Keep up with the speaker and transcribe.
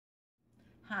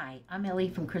Hi, I'm Ellie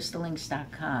from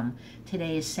crystallinks.com.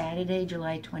 Today is Saturday,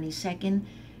 July 22nd,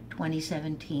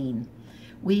 2017.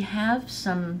 We have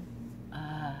some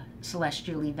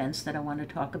celestial events that I want to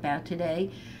talk about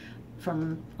today,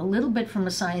 from a little bit from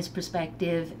a science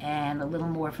perspective and a little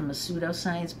more from a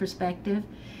pseudoscience perspective.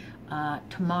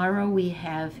 Tomorrow we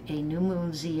have a new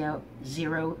moon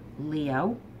zero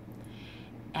Leo,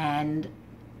 and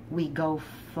we go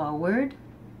forward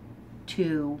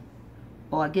to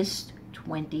August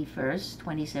 21st,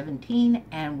 2017,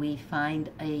 and we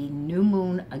find a new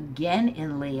moon again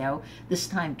in Leo, this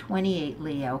time 28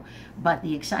 Leo. But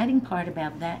the exciting part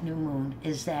about that new moon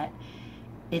is that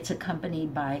it's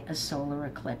accompanied by a solar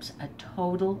eclipse, a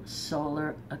total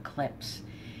solar eclipse,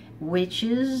 which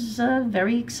is a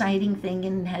very exciting thing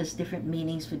and has different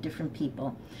meanings for different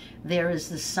people. There is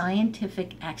the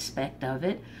scientific aspect of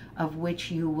it, of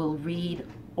which you will read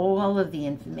all of the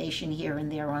information here and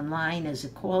there online as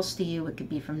it calls to you. It could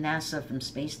be from NASA, from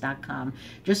space.com,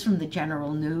 just from the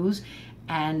general news.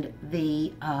 And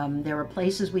there are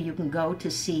places where you can go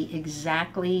to see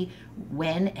exactly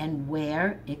when and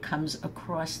where it comes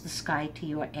across the sky to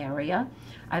your area.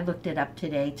 I looked it up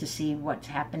today to see what's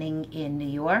happening in New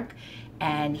York.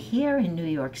 And here in New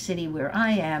York City, where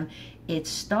I am, it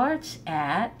starts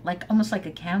at almost like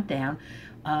a countdown,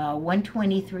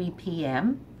 1:23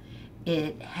 p.m.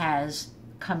 It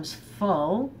comes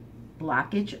full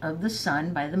blockage of the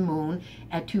sun by the moon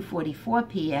at 2:44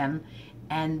 p.m.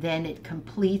 and then it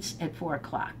completes at 4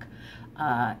 o'clock.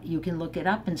 You can look it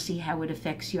up and see how it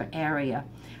affects your area.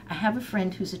 I have a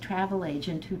friend who's a travel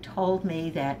agent who told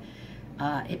me that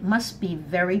it must be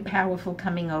very powerful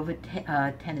coming over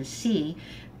Tennessee,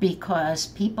 because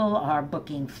people are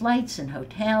booking flights and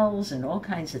hotels and all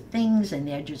kinds of things, and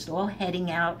they're just all heading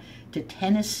out to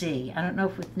Tennessee. I don't know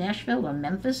if it's Nashville or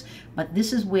Memphis, but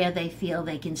this is where they feel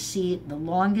they can see it the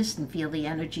longest and feel the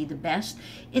energy the best.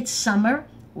 It's summer.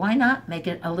 Why not make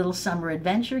it a little summer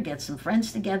adventure? Get some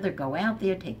friends together, go out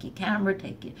there, take your camera,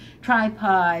 take your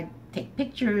tripod, take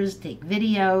pictures, take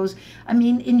videos. I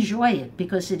mean, enjoy it,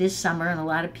 because it is summer and a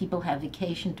lot of people have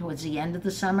vacation towards the end of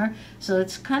the summer. So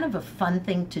it's kind of a fun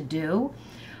thing to do.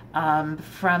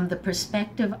 From the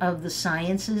perspective of the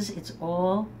sciences, it's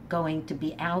all going to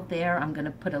be out there. I'm going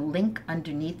to put a link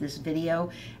underneath this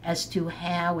video as to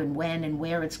how and when and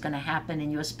where it's going to happen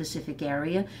in your specific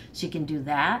area, so you can do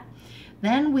that.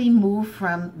 Then we move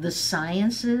from the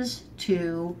sciences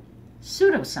to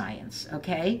pseudoscience,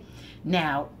 okay?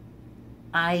 Now,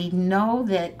 I know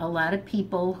that a lot of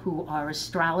people who are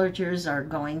astrologers are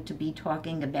going to be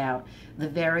talking about the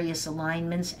various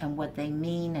alignments and what they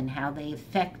mean and how they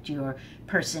affect your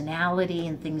personality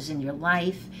and things in your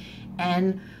life.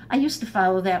 And I used to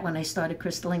follow that when I started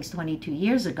Crystal Inks 22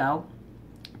 years ago,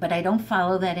 but I don't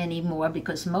follow that anymore,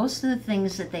 because most of the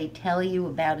things that they tell you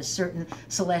about a certain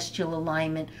celestial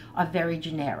alignment are very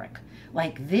generic.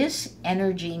 Like, this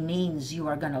energy means you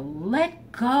are going to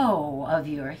let go of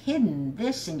your hidden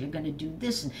this, and you're going to do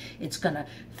this, and it's going to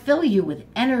fill you with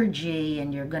energy,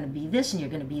 and you're going to be this, and you're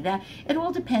going to be that. It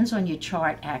all depends on your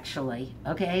chart, actually,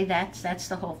 okay? That's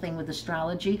the whole thing with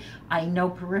astrology. I know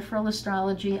peripheral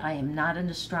astrology. I am not an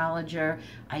astrologer.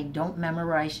 I don't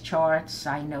memorize charts.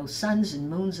 I know suns and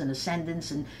moons and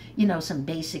ascendants and, you know, some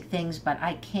basic things, but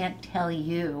I can't tell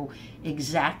you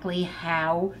exactly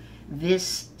how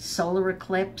this solar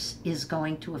eclipse is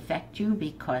going to affect you,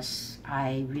 because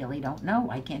I really don't know.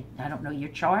 I don't know your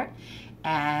chart,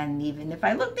 and even if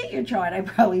I looked at your chart, I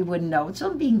probably wouldn't know.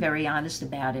 So I'm being very honest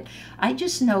about it. I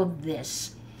just know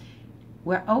this: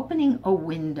 we're opening a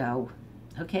window,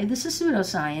 okay? This is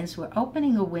pseudoscience. We're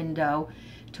opening a window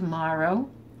tomorrow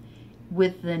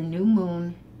with the new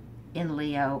moon in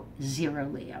Leo, zero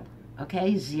Leo,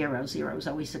 okay? Zero is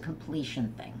always a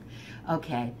completion thing,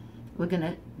 okay? We're going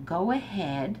to go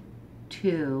ahead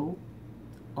to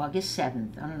August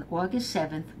 7th. On August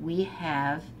 7th, we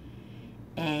have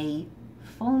a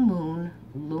full moon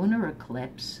lunar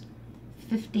eclipse,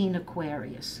 15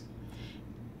 Aquarius.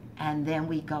 And then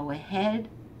we go ahead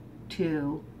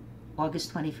to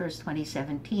August 21st,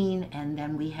 2017, and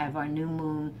then we have our new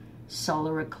moon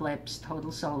solar eclipse,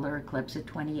 total solar eclipse at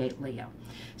 28 Leo.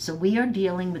 So we are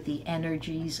dealing with the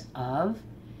energies of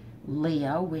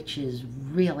Leo, which is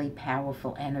really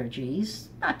powerful energies,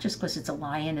 not just because it's a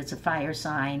lion, it's a fire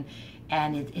sign,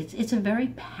 and it's a very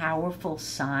powerful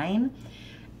sign.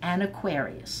 And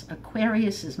Aquarius.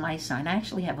 Aquarius is my sign. I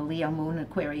actually have a Leo moon,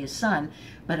 Aquarius sun,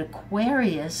 but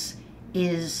Aquarius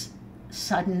is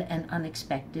sudden and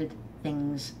unexpected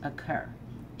things occur.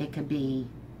 It could be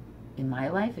in my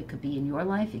life, it could be in your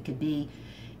life, it could be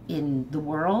in the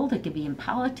world, it could be in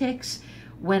politics.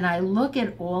 when I look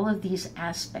at all of these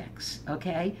aspects,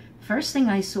 okay, first thing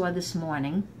I saw this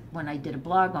morning when I did a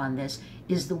blog on this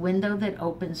is the window that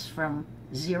opens from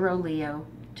 0 Leo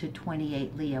to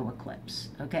 28 Leo eclipse,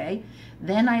 okay?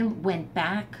 Then I went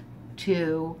back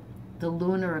to the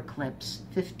lunar eclipse,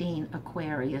 15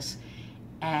 Aquarius,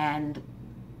 and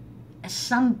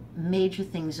some major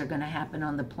things are going to happen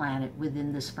on the planet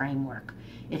within this framework.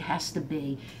 It has to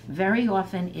be. Very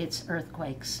often it's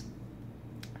earthquakes,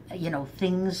 you know,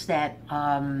 things that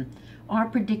are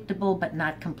predictable but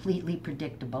not completely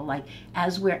predictable. Like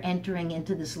as we're entering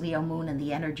into this Leo moon and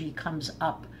the energy comes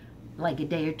up like a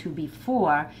day or two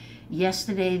before,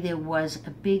 yesterday there was a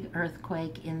big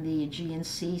earthquake in the Aegean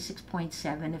Sea,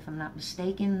 6.7 if I'm not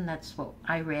mistaken, that's what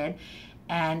I read,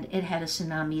 and it had a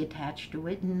tsunami attached to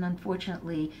it, and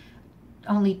unfortunately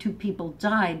only 2 people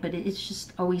died, but it's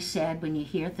just always sad when you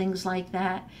hear things like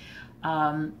that.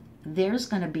 There's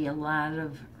going to be a lot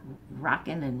of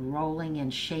rocking and rolling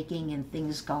and shaking and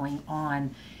things going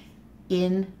on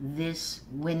in this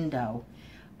window.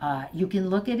 You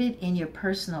can look at it in your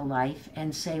personal life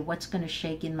and say, what's going to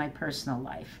shake in my personal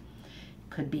life?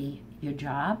 Could be your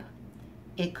job.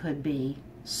 It could be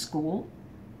school.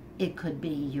 It could be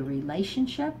your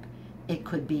relationship. It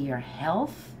could be your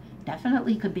health.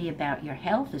 Definitely could be about your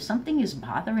health. If something is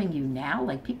bothering you now,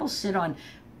 like people sit on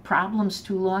problems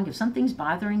too long. If something's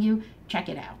bothering you, check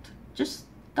it out. Just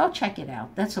go check it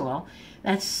out. That's all.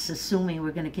 That's assuming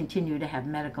we're going to continue to have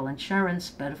medical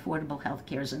insurance, but affordable health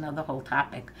care is another whole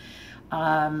topic.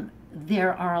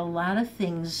 There are a lot of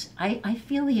things. I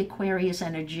feel the Aquarius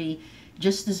energy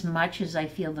just as much as I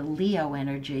feel the Leo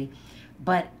energy,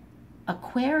 but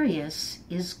Aquarius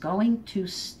is going to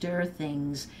stir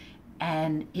things,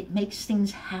 and it makes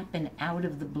things happen out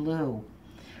of the blue.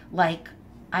 Like,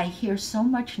 I hear so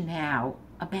much now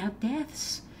about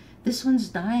deaths. This one's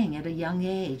dying at a young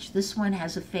age. This one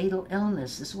has a fatal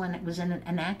illness. This one was in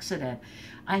an accident.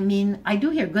 I mean, I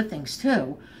do hear good things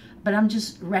too, but I'm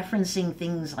just referencing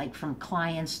things like from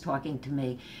clients talking to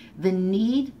me. The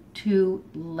need to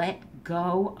let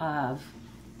go of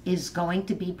is going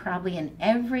to be probably in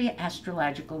every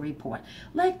astrological report.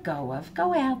 Let go of.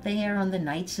 Go out there on the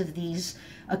nights of these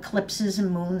eclipses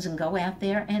and moons and go out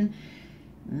there and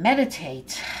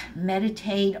meditate.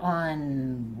 Meditate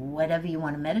on whatever you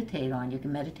want to meditate on. You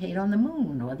can meditate on the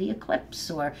moon or the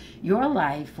eclipse or your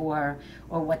life or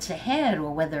what's ahead,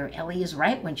 or whether Ellie is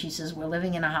right when she says we're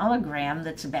living in a hologram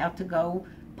that's about to go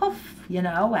poof, you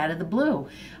know, out of the blue.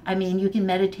 I mean, you can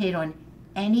meditate on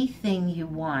anything you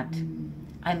want.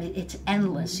 I mean, it's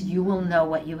endless. You will know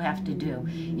what you have to do.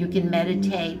 You can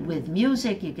meditate with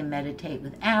music. You can meditate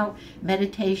without.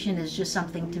 Meditation is just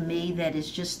something to me that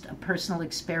is just a personal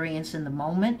experience in the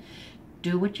moment.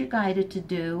 Do what you're guided to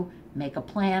do. Make a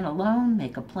plan alone.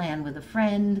 Make a plan with a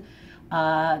friend.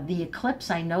 The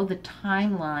eclipse, I know the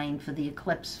timeline for the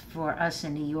eclipse for us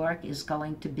in New York is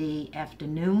going to be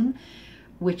afternoon,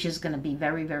 which is going to be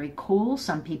very, very cool.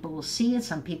 Some people will see it.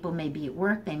 Some people may be at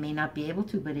work. They may not be able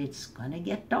to, but it's going to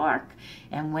get dark.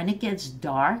 And when it gets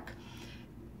dark,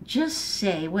 just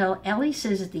say, well, Ellie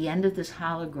says at the end of this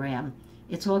hologram,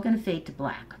 it's all going to fade to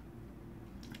black.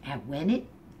 And when it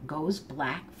goes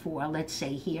black for, let's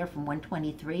say here, from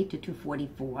 123 to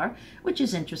 244, which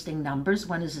is interesting numbers.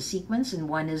 One is a sequence and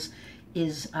one is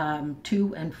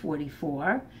 2 and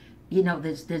 44. You know,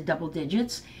 there's double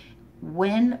digits.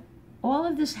 When all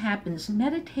of this happens,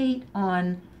 meditate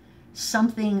on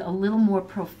something a little more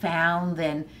profound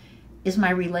than, is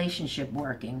my relationship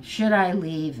working? Should I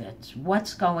leave it?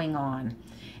 What's going on?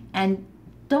 And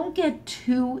don't get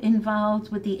too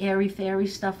involved with the airy-fairy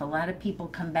stuff. A lot of people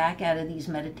come back out of these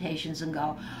meditations and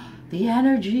go, the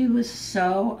energy was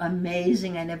so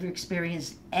amazing. I never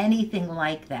experienced anything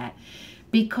like that.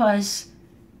 Because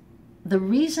the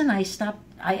reason I stopped,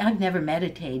 I've never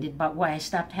meditated, but why I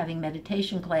stopped having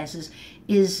meditation classes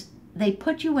is they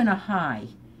put you in a high,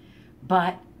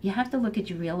 but you have to look at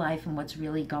your real life and what's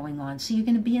really going on. So you're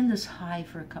going to be in this high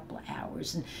for a couple of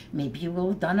hours, and maybe you will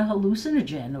have done a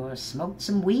hallucinogen or smoked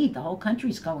some weed. The whole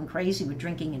country's going crazy with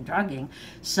drinking and drugging,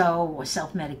 so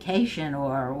self-medication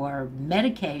or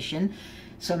medication.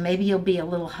 So maybe you'll be a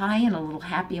little high and a little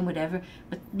happy and whatever,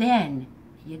 but then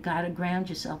you got to ground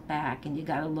yourself back and you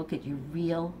got to look at your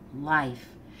real life.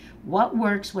 What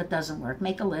works, what doesn't work.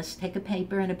 Make a list, take a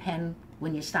paper and a pen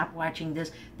when you stop watching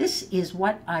this. This is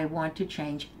what I want to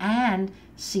change, and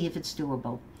see if it's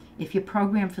doable. If you're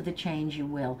programmed for the change, you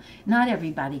will. Not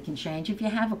everybody can change. If you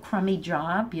have a crummy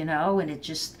job, you know, and it's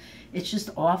just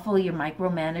awful, you're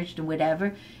micromanaged and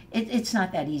whatever, it's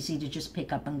not that easy to just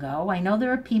pick up and go. I know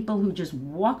there are people who just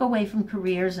walk away from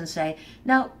careers and say,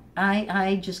 no,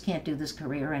 I just can't do this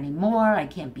career anymore. I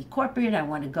can't be corporate. I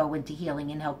want to go into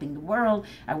healing and helping the world.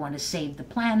 I want to save the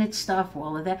planet stuff,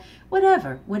 all of that.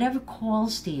 Whatever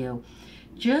calls to you.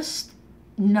 Just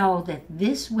know that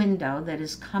this window that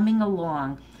is coming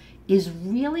along is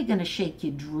really going to shake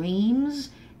your dreams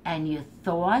and your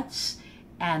thoughts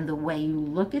and the way you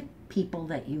look at people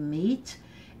that you meet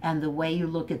and the way you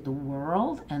look at the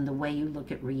world and the way you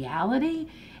look at reality.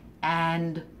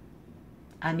 And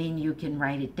I mean, you can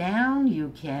write it down,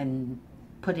 you can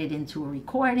put it into a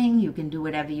recording, you can do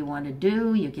whatever you want to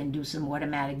do, you can do some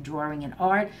automatic drawing and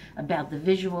art about the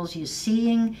visuals you're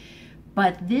seeing.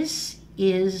 But this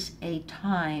is a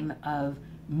time of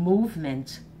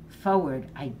movement forward.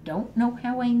 I don't know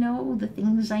how I know the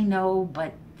things I know,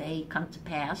 but they come to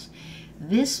pass.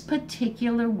 This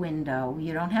particular window,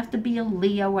 you don't have to be a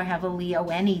Leo or have a Leo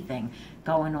anything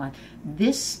going on.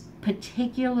 This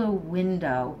particular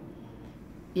window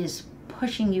is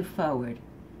pushing you forward.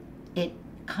 It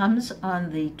comes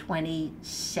on the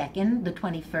 22nd, the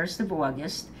 21st of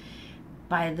August.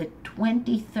 By the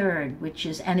 23rd, which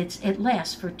is, and it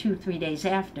lasts for 2-3 days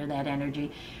after that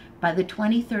energy. By the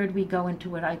 23rd, we go into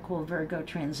what I call Virgo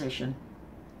transition.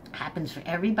 Happens for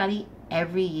everybody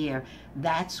every year.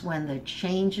 That's when the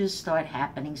changes start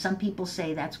happening. Some people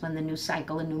say that's when the new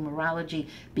cycle in numerology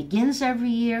begins every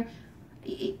year.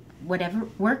 Whatever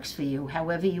works for you,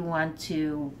 however you want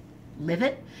to live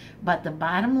it. But the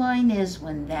bottom line is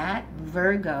when that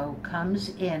Virgo comes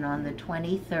in on the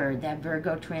 23rd, that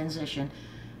Virgo transition,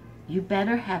 you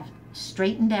better have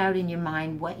straightened out in your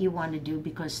mind what you want to do,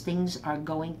 because things are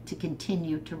going to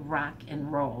continue to rock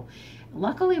and roll.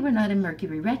 Luckily, we're not in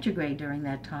Mercury retrograde during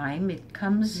that time. It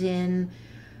comes in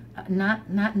not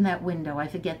in that window. I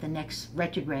forget the next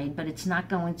retrograde, but it's not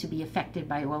going to be affected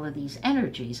by all of these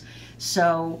energies.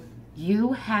 So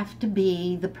you have to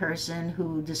be the person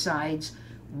who decides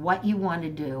what you want to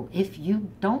do. If you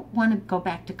don't want to go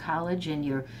back to college and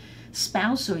your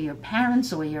spouse or your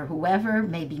parents or your whoever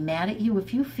may be mad at you,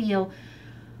 if you feel,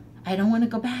 I don't want to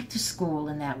go back to school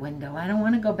in that window, I don't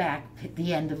want to go back at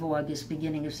the end of August,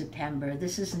 beginning of September,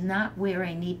 this is not where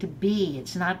I need to be,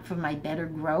 it's not for my better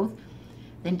growth,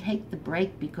 then take the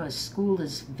break, because school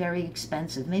is very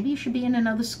expensive. Maybe you should be in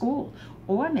another school,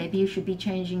 or maybe you should be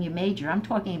changing your major. I'm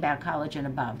talking about college and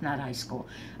above, not high school.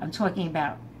 I'm talking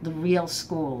about the real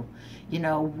school, you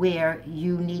know, where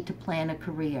you need to plan a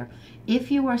career. If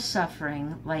you are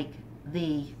suffering like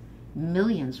the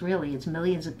millions, really, it's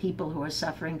millions of people who are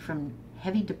suffering from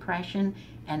heavy depression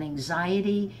and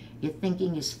anxiety, your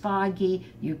thinking is foggy,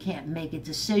 you can't make a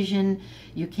decision,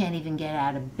 you can't even get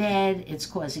out of bed, it's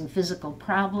causing physical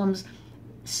problems,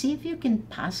 see if you can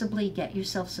possibly get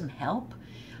yourself some help.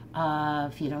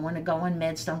 If you don't want to go on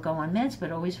meds, don't go on meds,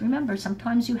 but always remember,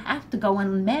 sometimes you have to go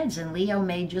on meds, and Leo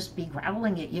may just be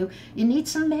growling at you. You need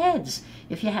some meds.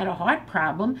 If you had a heart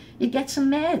problem, you get some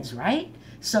meds, right?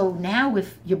 So now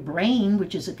if your brain,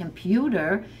 which is a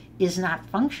computer, is not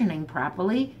functioning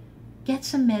properly, get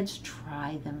some meds,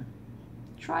 try them.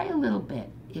 Try a little bit.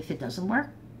 If it doesn't work,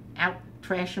 out,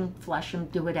 trash them, flush them,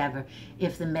 do whatever.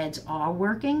 If the meds are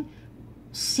working,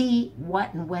 see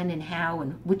what and when and how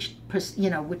and which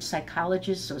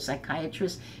psychologists or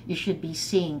psychiatrists you should be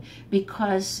seeing,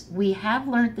 because we have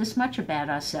learned this much about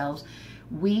ourselves.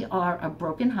 We are a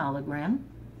broken hologram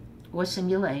or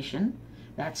simulation.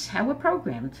 That's how we're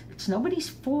programmed. It's nobody's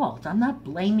fault. I'm not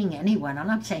blaming anyone. I'm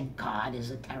not saying God is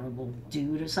a terrible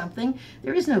dude or something.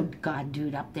 There is no God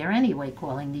dude up there anyway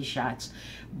calling these shots.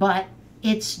 But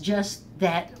it's just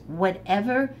that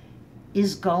whatever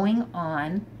is going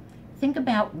on, think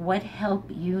about what help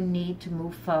you need to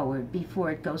move forward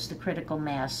before it goes to critical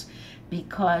mass.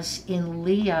 Because in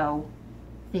Leo,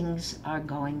 things are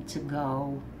going to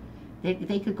go,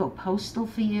 they could go postal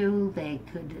for you,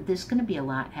 there's going to be a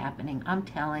lot happening, I'm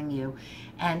telling you.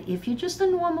 And if you're just a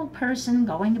normal person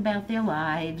going about their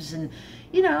lives and,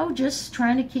 you know, just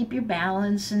trying to keep your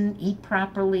balance and eat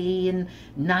properly and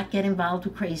not get involved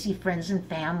with crazy friends and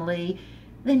family,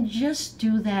 then just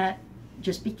do that.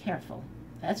 Just be careful.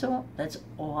 That's all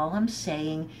I'm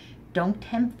saying. Don't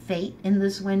tempt fate in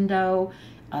this window.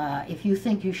 If you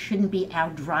think you shouldn't be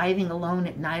out driving alone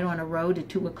at night on a road at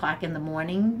 2 o'clock in the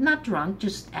morning, not drunk,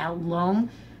 just out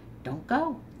alone, don't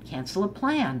go. Cancel a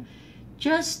plan.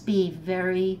 Just be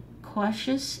very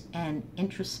cautious and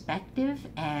introspective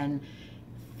and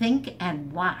think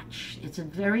and watch. It's a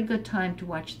very good time to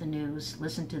watch the news,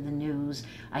 listen to the news.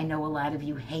 I know a lot of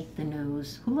you hate the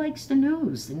news. Who likes the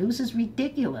news? The news is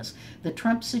ridiculous. The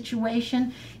Trump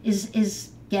situation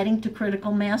is getting to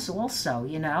critical mass also,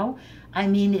 you know. I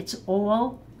mean, it's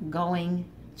all going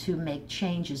to make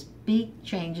changes, big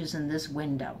changes in this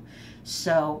window.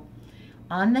 So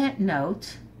on that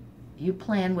note, you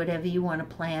plan whatever you want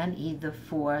to plan, either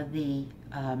for the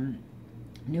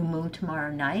new moon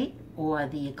tomorrow night or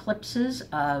the eclipses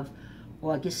of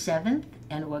August 7th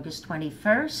and August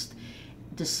 21st.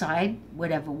 Decide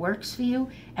whatever works for you.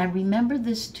 And remember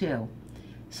this too.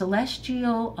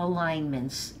 Celestial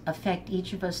alignments affect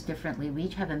each of us differently. We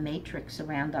each have a matrix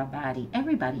around our body.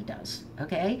 Everybody does,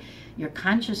 okay? Your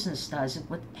consciousness does.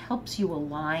 What helps you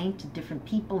align to different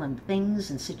people and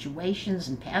things and situations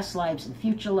and past lives and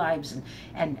future lives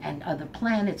and other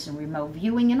planets and remote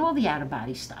viewing and all the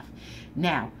out-of-body stuff.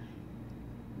 Now,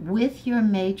 with your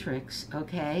matrix,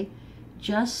 okay,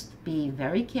 just be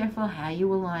very careful how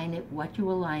you align it, what you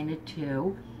align it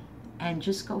to, and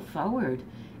just go forward.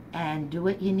 And do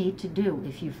what you need to do.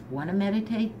 If you want to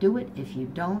meditate, do it. If you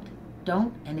don't,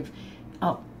 don't. And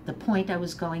the point I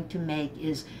was going to make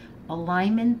is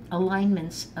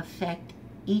alignments affect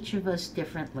each of us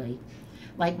differently.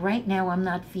 Like right now, I'm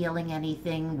not feeling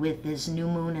anything with this new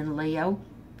moon in Leo.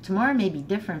 Tomorrow may be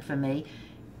different for me.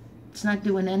 It's not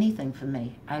doing anything for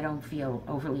me. I don't feel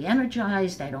overly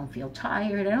energized. I don't feel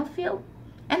tired. I don't feel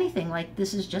anything. Like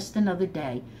this is just another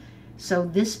day. So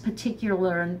this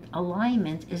particular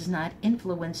alignment is not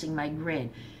influencing my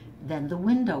grid. Then the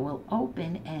window will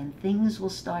open and things will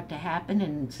start to happen.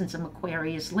 And since I'm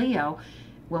Aquarius Leo,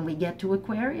 when we get to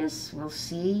Aquarius, we'll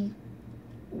see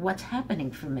what's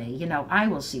happening for me. You know, I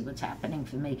will see what's happening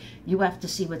for me. You have to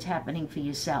see what's happening for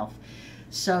yourself.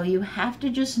 So you have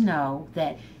to just know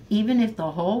that even if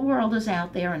the whole world is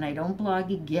out there, and I don't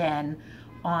blog again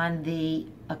on the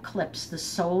eclipse, the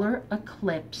solar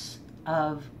eclipse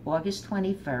of August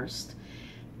 21st,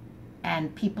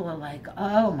 and people are like,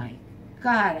 oh my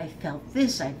God, I felt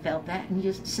this, I felt that, and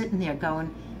you're sitting there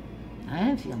going, I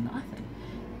didn't feel nothing.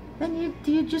 Then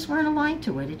you just weren't aligned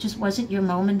to it. It just wasn't your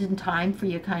moment in time for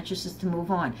your consciousness to move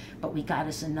on. But we got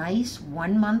us a nice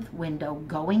 1 month window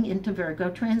going into Virgo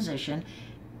transition.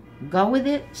 Go with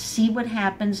it, see what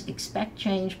happens, expect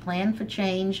change, plan for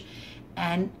change,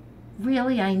 and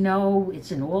really, I know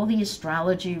it's in all the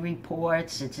astrology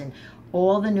reports, it's in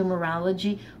all the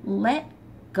numerology. Let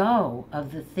go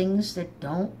of the things that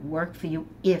don't work for you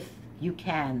if you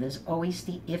can. There's always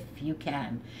the if you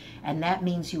can. And that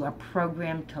means you are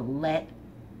programmed to let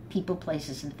people,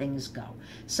 places, and things go.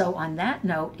 So on that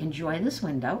note, enjoy this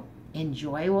window.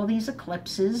 Enjoy all these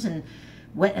eclipses and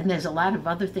there's a lot of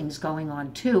other things going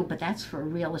on too, but that's for a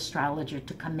real astrologer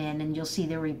to come in, and you'll see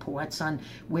their reports on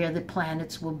where the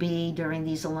planets will be during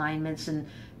these alignments, and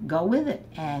go with it.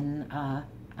 And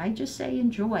I just say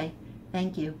enjoy.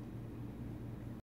 Thank you.